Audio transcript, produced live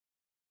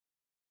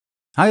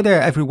Hi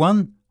there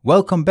everyone,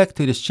 welcome back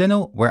to this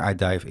channel where I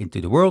dive into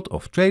the world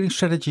of trading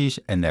strategies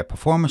and their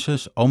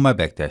performances on my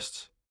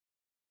backtests.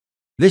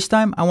 This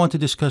time I want to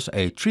discuss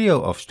a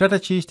trio of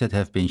strategies that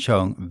have been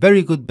showing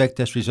very good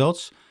backtest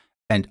results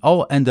and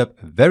all end up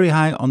very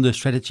high on the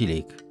strategy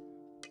league.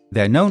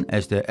 They're known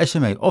as the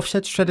SMA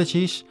Offset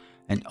strategies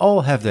and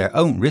all have their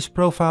own risk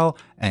profile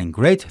and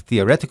great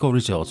theoretical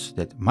results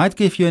that might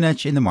give you an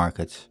edge in the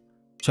market.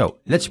 So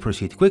let's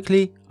proceed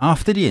quickly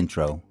after the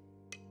intro.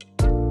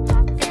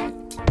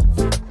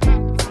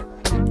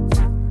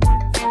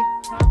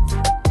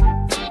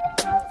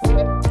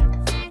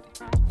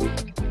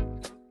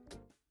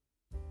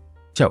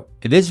 So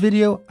in this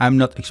video I'm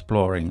not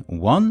exploring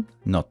one,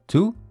 not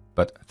two,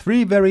 but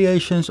three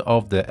variations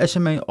of the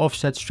SMA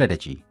Offset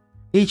strategy.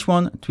 Each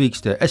one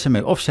tweaks the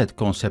SMA Offset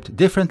concept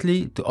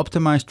differently to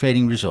optimize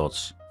trading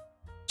results.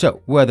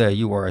 So whether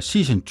you are a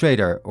seasoned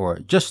trader or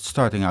just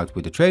starting out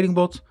with a trading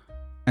bot,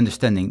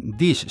 understanding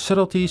these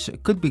subtleties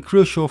could be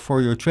crucial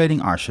for your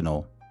trading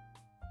arsenal.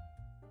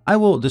 I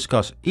will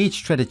discuss each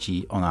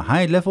strategy on a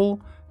high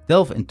level,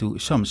 delve into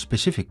some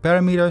specific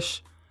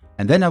parameters,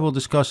 and then I will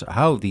discuss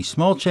how these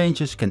small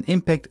changes can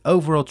impact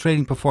overall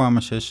trading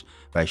performances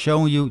by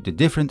showing you the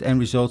different end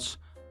results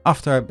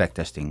after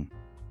backtesting.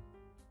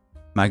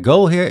 My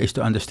goal here is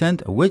to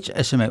understand which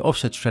SMA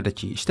Offset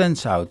strategy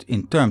stands out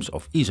in terms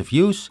of ease of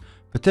use,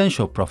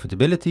 potential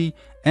profitability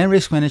and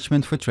risk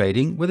management for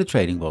trading with a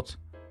trading bot,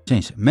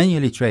 since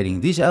manually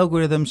trading these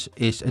algorithms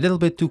is a little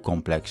bit too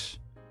complex.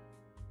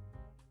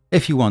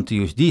 If you want to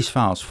use these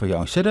files for your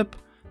own setup,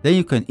 then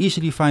you can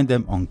easily find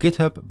them on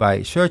GitHub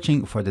by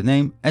searching for the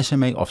name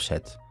SMA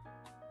Offset.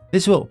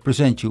 This will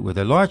present you with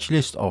a large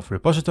list of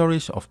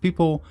repositories of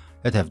people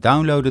that have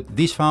downloaded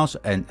these files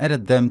and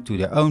added them to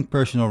their own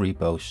personal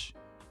repos.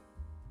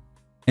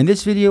 In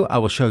this video I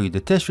will show you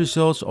the test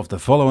results of the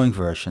following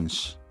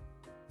versions: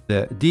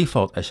 the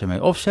default SMA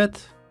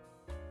Offset,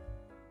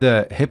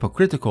 the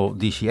hypothetical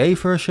DCA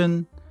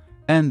version,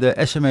 and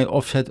the SMA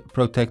Offset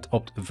Protect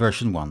Opt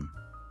version 1.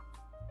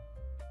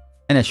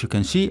 And as you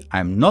can see,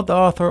 I'm not the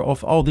author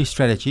of all these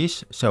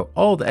strategies, so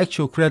all the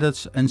actual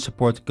credits and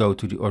support go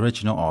to the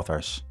original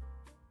authors.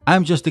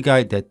 I'm just the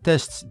guy that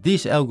tests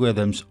these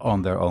algorithms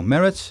on their own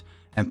merits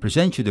and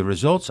presents you the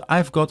results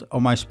I've got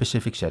on my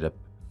specific setup,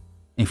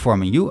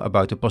 informing you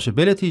about the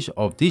possibilities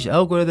of these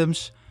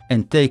algorithms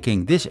and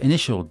taking this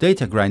initial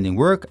data grinding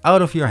work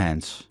out of your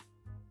hands.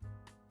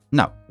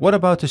 Now, what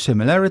about the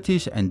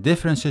similarities and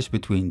differences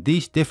between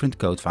these different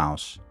code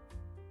files?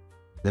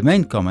 The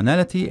main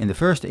commonality in the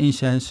first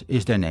instance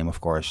is their name,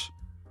 of course.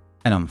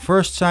 And on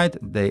first sight,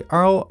 they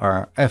all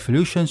are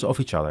evolutions of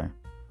each other.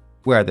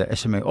 Where the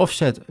SMA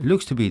Offset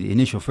looks to be the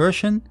initial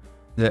version,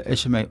 the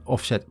SMA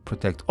Offset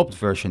Protect Opt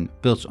version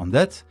builds on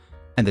that,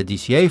 and the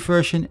DCA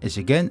version is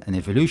again an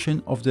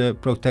evolution of the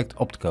Protect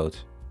Opt code.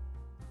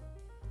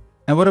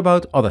 And what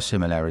about other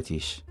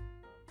similarities?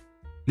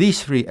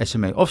 These three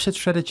SMA Offset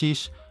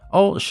strategies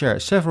all share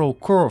several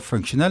core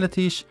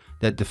functionalities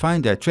that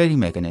define their trading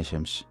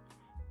mechanisms.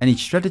 And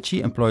each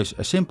strategy employs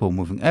a simple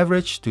moving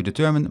average to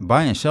determine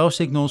buy and sell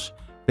signals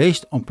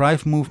based on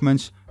price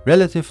movements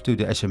relative to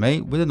the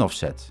SMA with an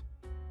offset.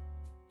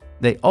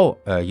 They all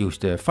use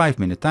the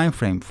 5-minute time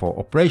frame for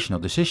operational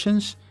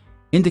decisions,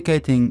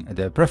 indicating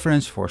the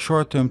preference for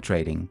short-term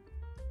trading.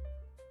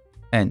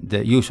 And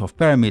the use of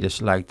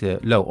parameters like the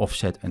low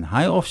offset and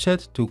high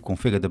offset to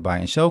configure the buy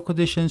and sell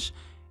conditions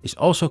is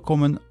also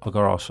common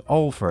across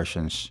all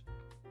versions,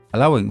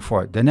 allowing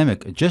for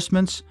dynamic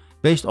adjustments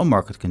based on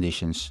market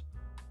conditions,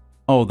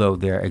 although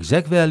their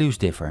exact values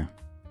differ.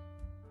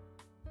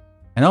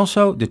 And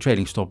also, the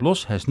trading stop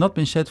loss has not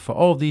been set for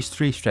all these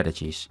three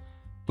strategies,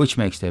 which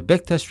makes their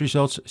backtest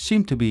results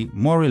seem to be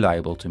more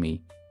reliable to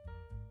me.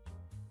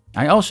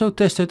 I also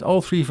tested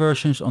all three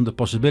versions on the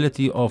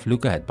possibility of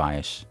look-ahead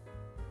bias.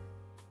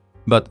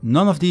 But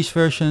none of these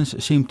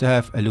versions seem to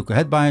have a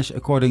look-ahead bias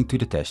according to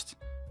the test,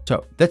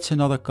 so that's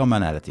another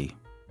commonality.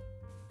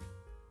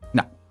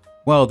 Now,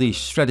 while these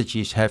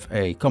strategies have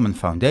a common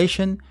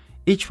foundation,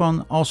 each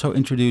one also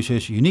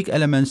introduces unique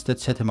elements that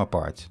set them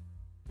apart.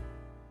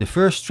 The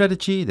first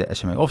strategy, the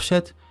SMA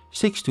Offset,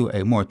 sticks to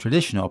a more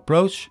traditional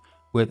approach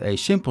with a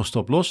simple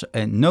stop loss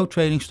and no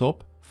trading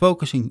stop,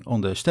 focusing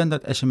on the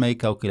standard SMA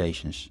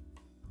calculations.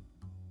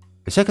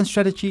 The second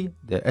strategy,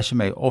 the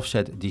SMA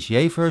Offset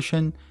DCA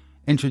version,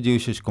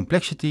 introduces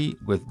complexity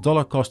with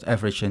dollar cost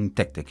averaging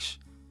tactics,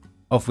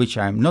 of which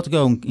I'm not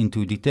going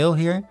into detail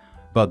here,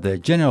 but the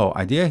general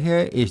idea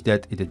here is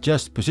that it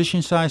adjusts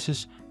position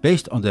sizes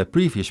based on the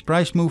previous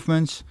price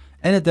movements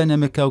and a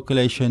dynamic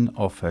calculation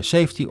of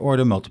safety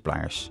order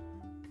multipliers.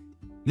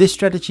 This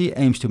strategy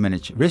aims to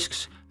manage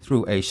risks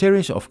through a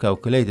series of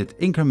calculated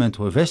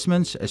incremental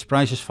investments as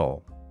prices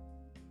fall.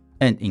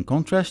 And in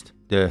contrast,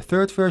 the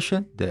third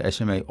version, the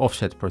SMA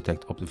Offset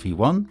Protect Opt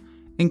V1,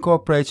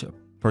 incorporates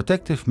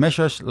protective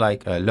measures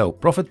like low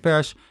profit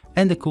pairs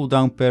and a cool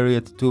down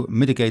period to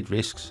mitigate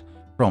risks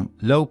from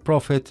low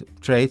profit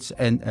trades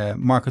and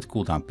market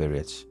cooldown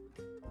periods,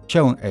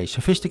 showing a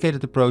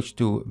sophisticated approach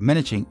to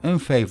managing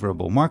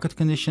unfavorable market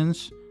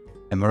conditions,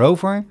 and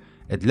moreover,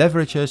 it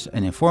leverages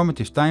an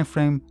informative time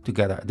frame to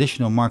gather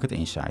additional market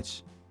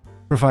insights,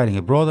 providing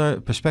a broader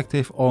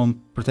perspective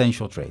on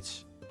potential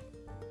trades.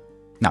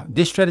 Now,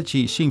 this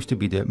strategy seems to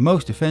be the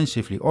most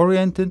defensively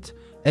oriented,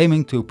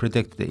 aiming to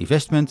predict the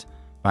investment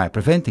by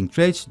preventing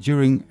trades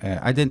during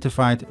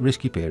identified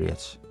risky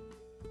periods.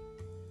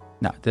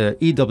 Now, the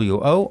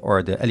EWO,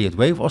 or the Elliott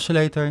Wave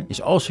Oscillator, is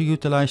also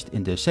utilized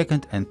in the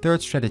second and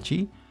third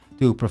strategy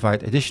to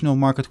provide additional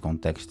market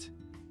context.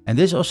 And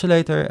this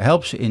oscillator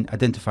helps in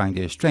identifying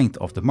the strength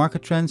of the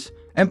market trends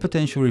and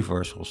potential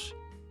reversals,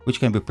 which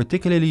can be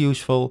particularly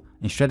useful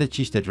in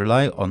strategies that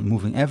rely on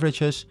moving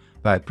averages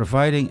by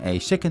providing a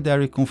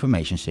secondary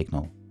confirmation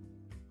signal.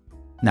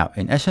 Now,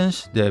 in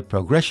essence, the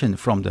progression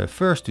from the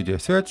first to the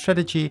third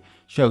strategy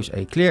shows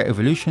a clear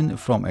evolution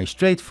from a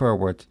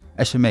straightforward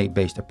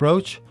SMA-based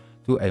approach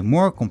to a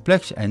more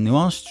complex and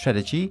nuanced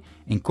strategy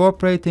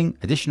incorporating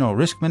additional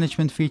risk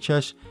management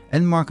features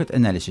and market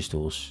analysis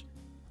tools.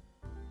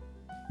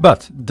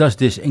 But does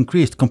this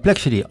increased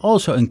complexity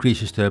also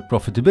increases the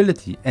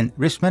profitability and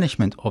risk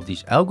management of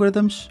these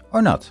algorithms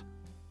or not?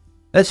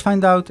 Let's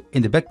find out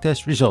in the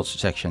backtest results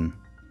section.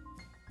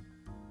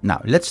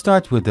 Now, let's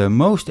start with the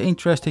most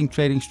interesting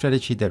trading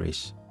strategy there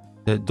is,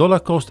 the dollar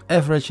cost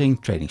averaging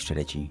trading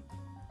strategy.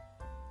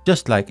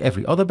 Just like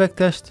every other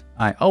backtest,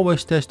 I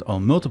always test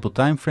on multiple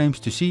time frames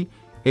to see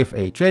if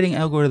a trading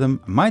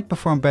algorithm might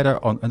perform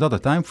better on another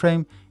time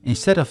frame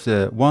instead of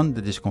the one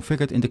that is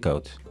configured in the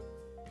code.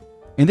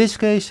 In this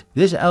case,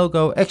 this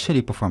algo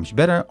actually performs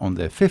better on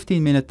the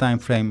 15-minute time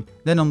frame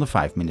than on the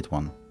 5-minute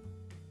one.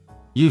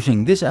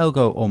 Using this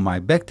algo on my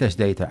backtest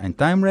data and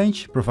time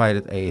range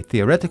provided a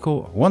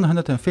theoretical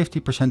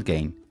 150%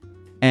 gain,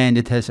 and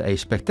it has a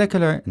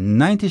spectacular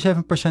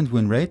 97%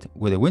 win rate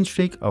with a win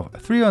streak of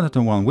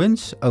 301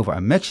 wins over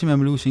a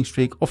maximum losing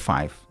streak of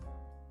 5.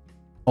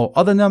 All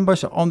other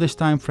numbers on this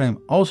time frame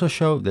also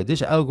show that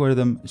this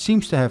algorithm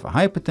seems to have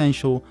high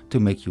potential to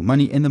make you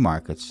money in the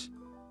markets.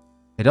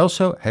 It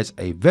also has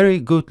a very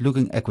good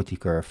looking equity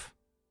curve,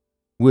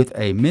 with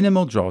a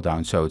minimal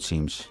drawdown, so it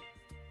seems.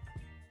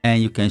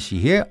 And you can see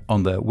here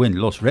on the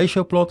win-loss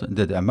ratio plot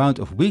that the amount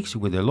of weeks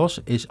with a loss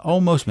is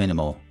almost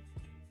minimal.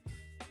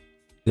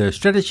 The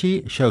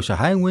strategy shows a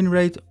high win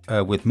rate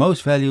with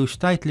most values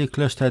tightly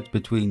clustered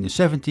between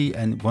 70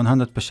 and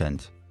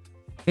 100%,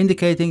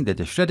 indicating that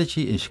the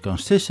strategy is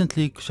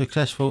consistently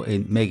successful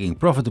in making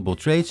profitable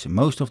trades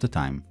most of the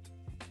time.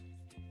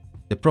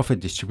 The profit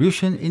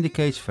distribution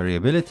indicates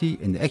variability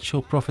in the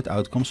actual profit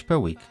outcomes per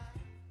week.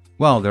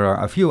 While there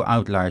are a few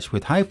outliers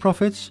with high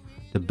profits,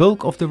 the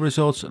bulk of the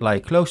results lie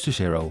close to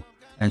zero,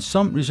 and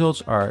some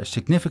results are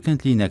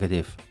significantly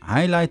negative,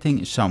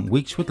 highlighting some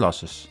weeks with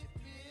losses.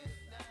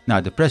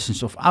 Now, the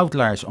presence of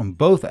outliers on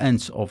both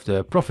ends of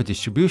the profit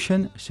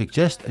distribution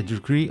suggests a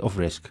degree of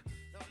risk.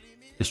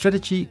 The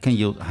strategy can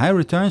yield high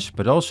returns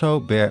but also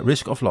bear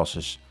risk of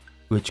losses,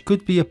 which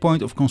could be a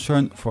point of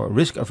concern for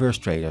risk-averse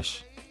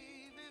traders.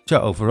 So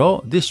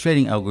overall, this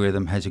trading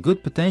algorithm has a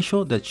good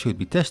potential that should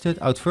be tested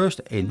out first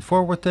in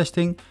forward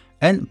testing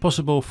and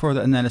possible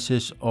further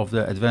analysis of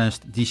the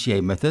advanced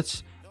DCA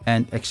methods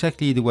and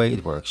exactly the way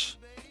it works.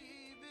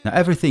 Now,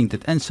 everything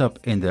that ends up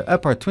in the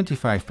upper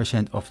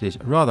 25% of this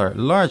rather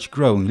large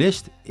growing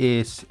list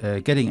is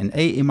getting an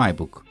A in my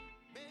book.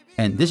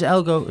 And this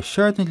algo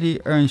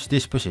certainly earns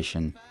this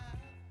position.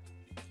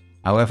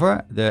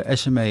 However, the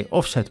SMA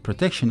Offset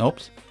Protection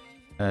Opt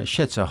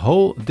sheds a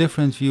whole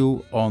different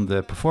view on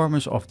the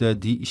performance of the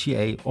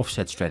DCA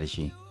offset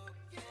strategy.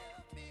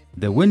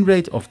 The win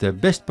rate of the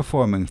best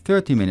performing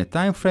 30-minute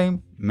time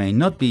frame may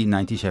not be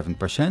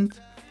 97%,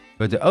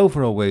 but the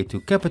overall way to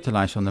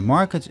capitalize on the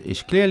market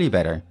is clearly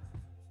better.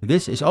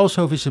 This is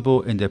also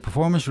visible in the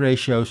performance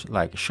ratios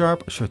like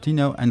Sharpe,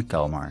 Sortino and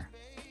Kalmar.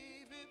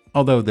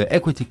 Although the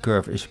equity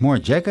curve is more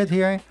jagged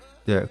here,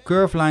 the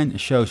curve line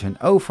shows an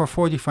over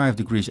 45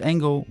 degrees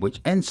angle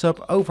which ends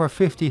up over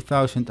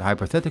 50,000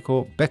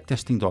 hypothetical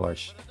backtesting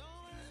dollars.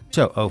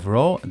 So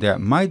overall, there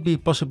might be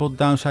possible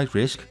downside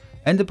risk,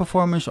 and the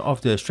performance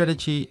of the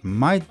strategy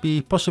might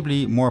be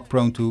possibly more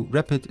prone to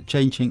rapid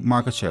changing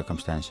market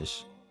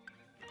circumstances.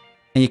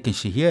 And you can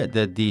see here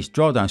that these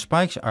drawdown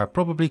spikes are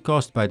probably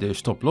caused by the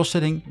stop loss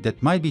setting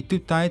that might be too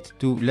tight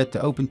to let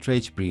the open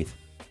trades breathe,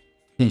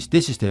 since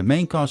this is the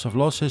main cause of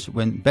losses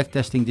when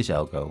backtesting this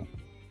algo.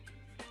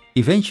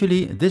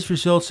 Eventually, this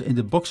results in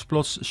the box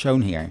plots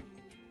shown here.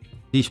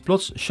 These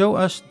plots show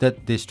us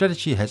that this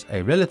strategy has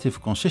a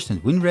relative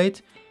consistent win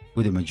rate,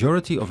 with a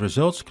majority of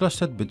results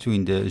clustered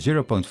between the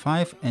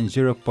 0.5 and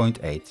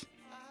 0.8,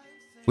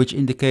 which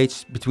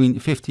indicates between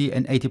 50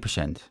 and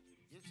 80%.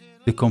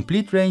 The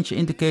complete range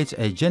indicates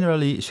a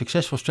generally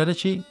successful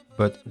strategy,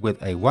 but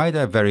with a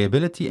wider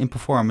variability in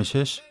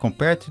performances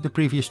compared to the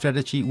previous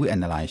strategy we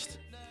analyzed.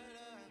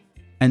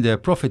 And the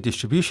profit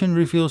distribution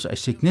reveals a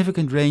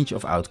significant range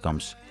of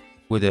outcomes,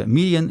 with a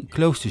median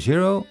close to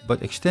zero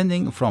but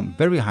extending from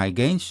very high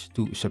gains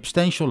to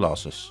substantial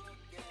losses.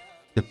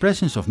 The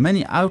presence of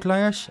many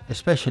outliers,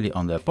 especially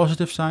on the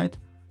positive side,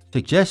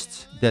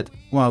 suggests that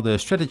while the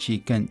strategy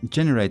can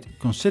generate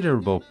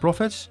considerable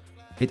profits,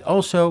 it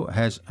also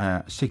has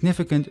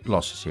significant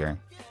losses here.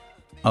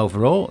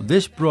 Overall,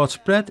 this broad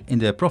spread in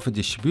the profit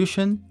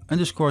distribution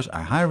underscores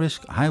a high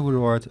risk, high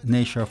reward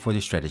nature for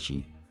this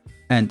strategy.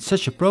 And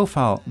such a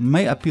profile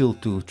may appeal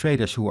to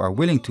traders who are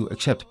willing to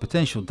accept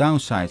potential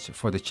downsides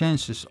for the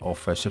chances of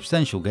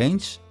substantial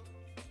gains.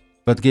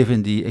 But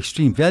given the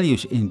extreme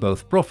values in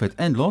both profit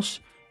and loss,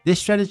 this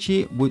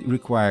strategy would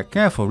require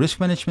careful risk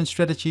management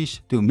strategies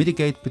to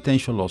mitigate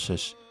potential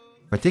losses,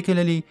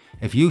 particularly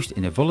if used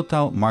in a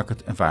volatile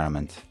market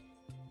environment.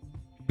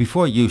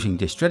 Before using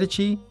this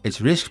strategy,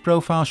 its risk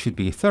profile should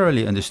be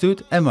thoroughly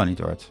understood and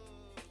monitored.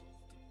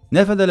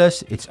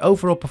 Nevertheless, its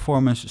overall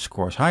performance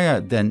scores higher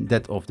than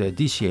that of the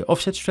DCA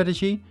offset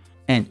strategy,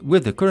 and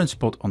with the current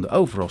spot on the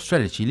overall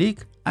strategy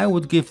league, I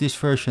would give this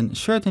version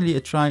certainly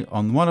a try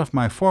on one of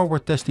my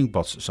forward testing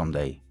bots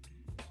someday.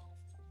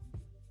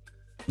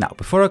 Now,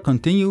 before I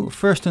continue,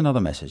 first another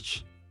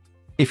message.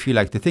 If you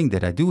like the thing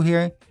that I do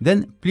here,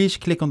 then please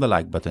click on the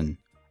like button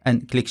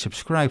and click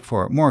subscribe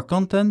for more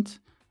content,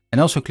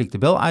 and also click the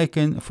bell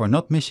icon for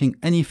not missing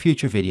any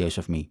future videos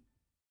of me.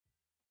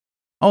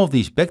 All of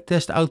these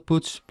backtest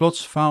outputs,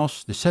 plots,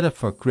 files, the setup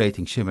for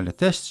creating similar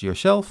tests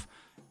yourself,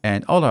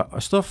 and other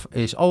stuff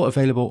is all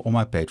available on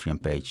my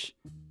Patreon page.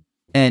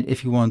 And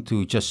if you want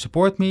to just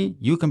support me,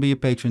 you can be a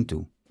patron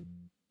too.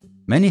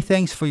 Many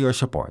thanks for your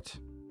support.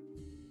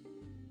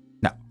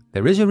 Now,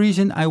 there is a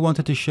reason I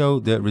wanted to show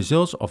the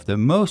results of the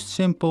most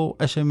simple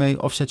SMA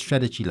offset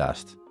strategy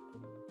last.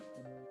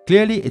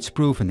 Clearly, it's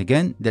proven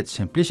again that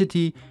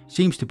simplicity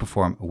seems to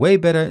perform way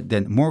better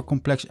than more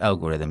complex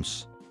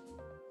algorithms.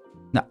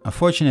 Now,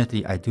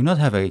 unfortunately, I do not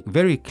have a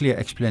very clear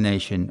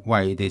explanation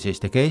why this is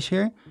the case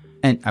here,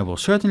 and I will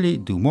certainly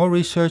do more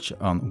research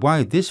on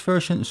why this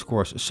version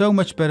scores so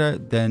much better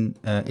than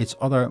its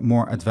other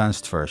more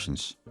advanced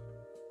versions.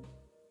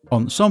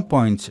 On some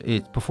points,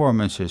 its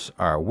performances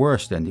are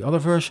worse than the other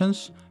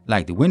versions,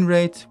 like the win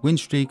rate, win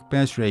streak,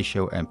 pass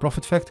ratio and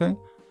profit factor,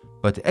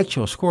 but the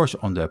actual scores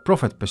on the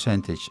profit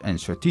percentage and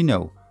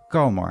Sortino,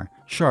 Kalmar,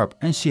 Sharp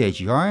and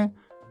CAGR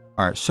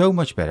are so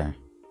much better.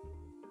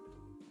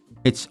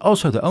 It's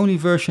also the only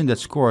version that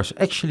scores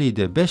actually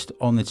the best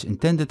on its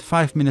intended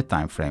 5-minute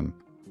time frame.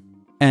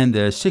 And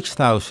the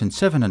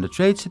 6,700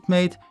 trades it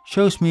made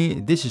shows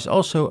me this is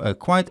also a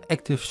quite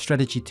active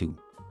strategy too.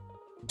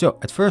 So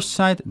at first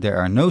sight there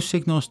are no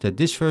signals that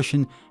this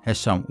version has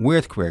some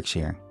weird quirks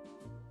here.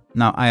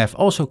 Now I have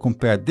also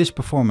compared this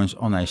performance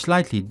on a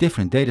slightly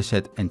different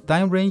dataset and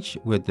time range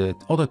with the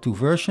other two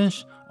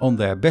versions on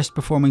their best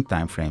performing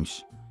time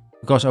frames,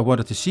 because I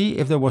wanted to see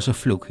if there was a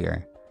fluke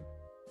here.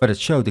 But it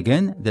showed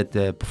again that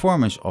the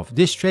performance of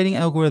this trading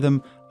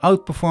algorithm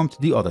outperformed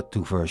the other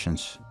two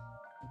versions.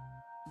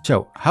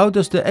 So how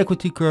does the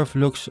equity curve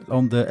look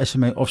on the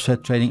SMA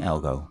offset trading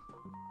algo?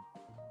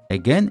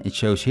 Again, it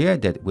shows here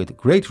that with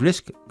great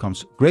risk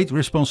comes great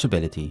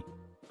responsibility,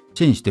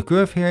 since the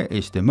curve here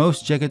is the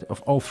most jagged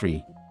of all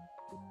three.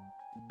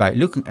 By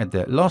looking at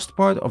the last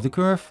part of the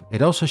curve,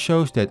 it also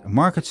shows that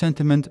market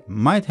sentiment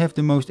might have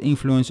the most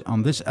influence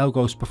on this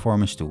algo's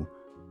performance too.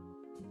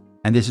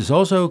 And this is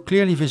also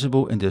clearly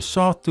visible in the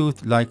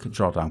sawtooth-like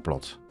drawdown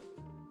plot.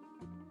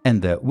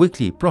 And the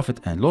weekly profit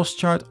and loss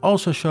chart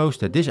also shows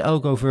that this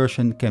algo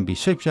version can be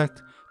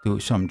subject to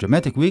some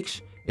dramatic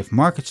weeks if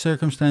market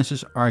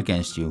circumstances are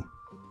against you.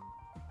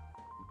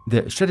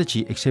 The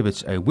strategy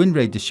exhibits a win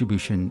rate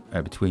distribution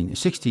between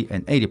 60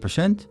 and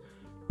 80%,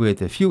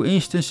 with a few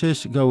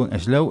instances going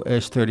as low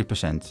as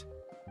 30%,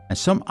 and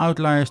some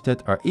outliers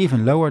that are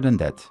even lower than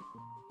that.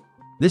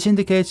 This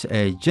indicates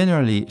a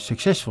generally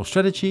successful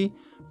strategy,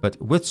 but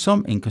with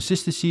some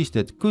inconsistencies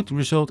that could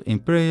result in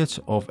periods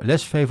of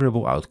less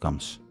favorable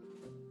outcomes.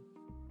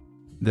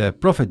 The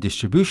profit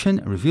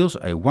distribution reveals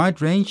a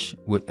wide range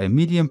with a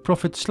median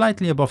profit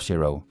slightly above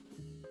zero.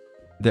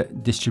 The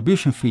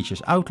distribution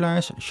features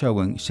outliers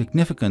showing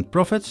significant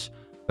profits,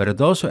 but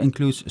it also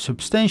includes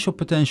substantial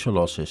potential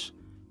losses,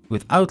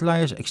 with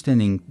outliers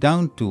extending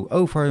down to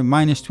over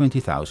minus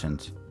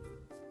 20,000.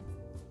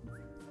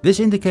 This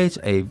indicates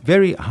a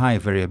very high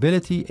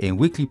variability in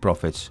weekly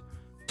profits,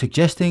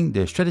 suggesting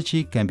the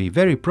strategy can be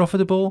very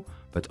profitable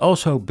but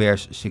also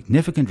bears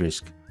significant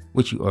risk,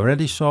 which you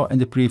already saw in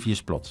the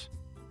previous plot.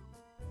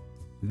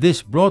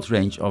 This broad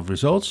range of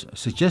results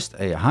suggests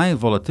a high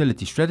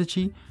volatility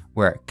strategy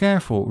where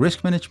careful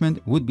risk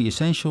management would be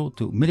essential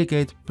to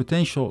mitigate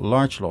potential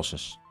large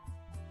losses.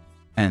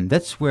 And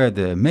that's where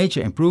the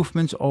major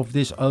improvements of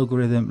this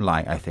algorithm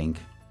lie, I think.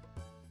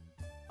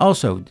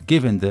 Also,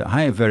 given the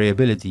high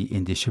variability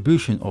in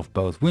distribution of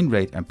both win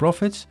rate and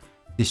profits,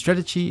 this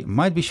strategy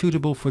might be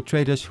suitable for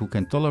traders who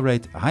can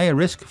tolerate higher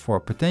risk for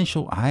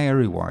potential higher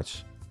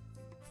rewards.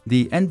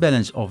 The end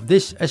balance of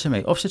this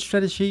SMA offset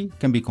strategy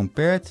can be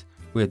compared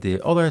with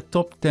the other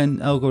top 10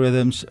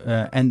 algorithms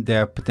and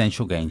their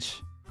potential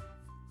gains.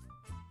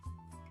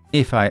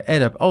 If I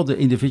add up all the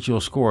individual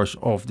scores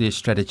of this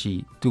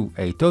strategy to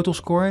a total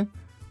score,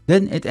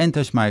 then it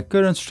enters my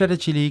current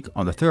strategy league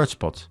on the third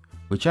spot,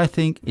 which I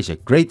think is a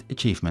great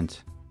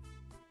achievement.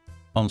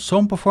 On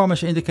some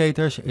performance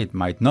indicators it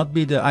might not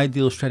be the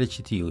ideal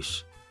strategy to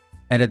use,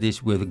 and it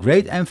is with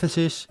great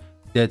emphasis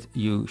that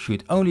you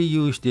should only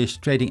use this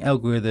trading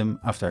algorithm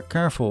after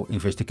careful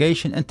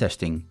investigation and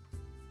testing,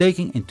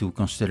 taking into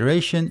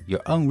consideration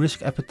your own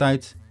risk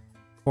appetite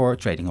for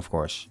trading, of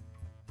course.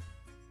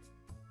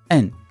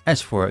 And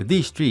as for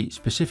these 3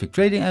 specific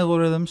trading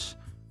algorithms,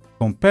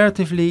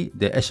 comparatively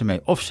the SMA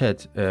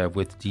Offset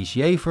with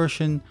DCA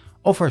version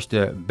offers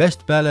the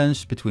best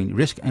balance between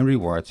risk and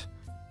reward,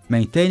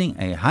 maintaining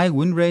a high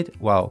win rate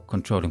while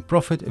controlling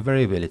profit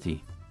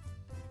variability.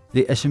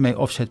 The SMA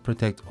Offset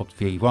Protect Opt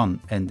V1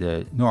 and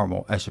the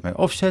normal SMA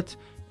Offset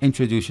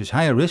introduces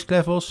higher risk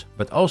levels,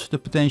 but also the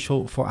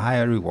potential for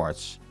higher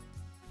rewards.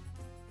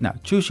 Now,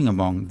 choosing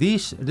among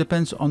these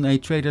depends on a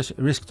trader's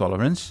risk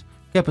tolerance,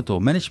 capital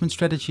management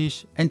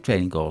strategies, and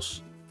trading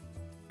goals.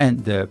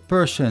 And the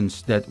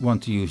persons that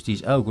want to use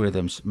these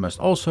algorithms must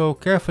also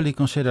carefully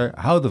consider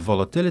how the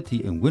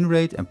volatility in win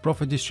rate and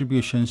profit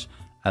distributions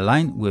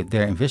align with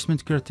their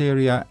investment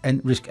criteria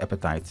and risk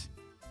appetite.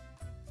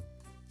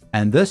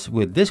 And thus,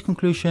 with this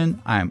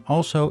conclusion, I am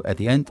also at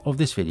the end of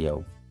this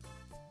video.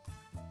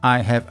 I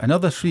have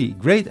another 3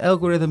 great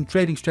algorithm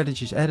trading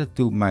strategies added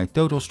to my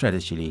Total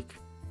Strategy League.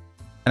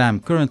 And I'm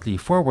currently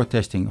forward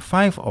testing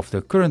 5 of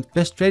the current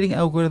best trading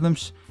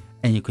algorithms,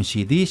 and you can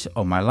see these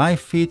on my live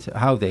feed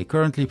how they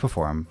currently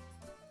perform.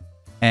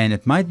 And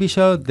it might be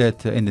so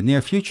that in the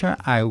near future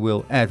I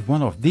will add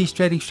one of these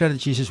trading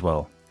strategies as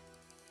well.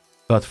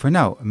 But for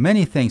now,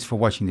 many thanks for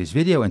watching this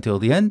video until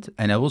the end,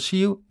 and I will see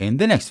you in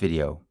the next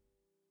video.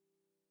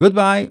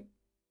 Goodbye!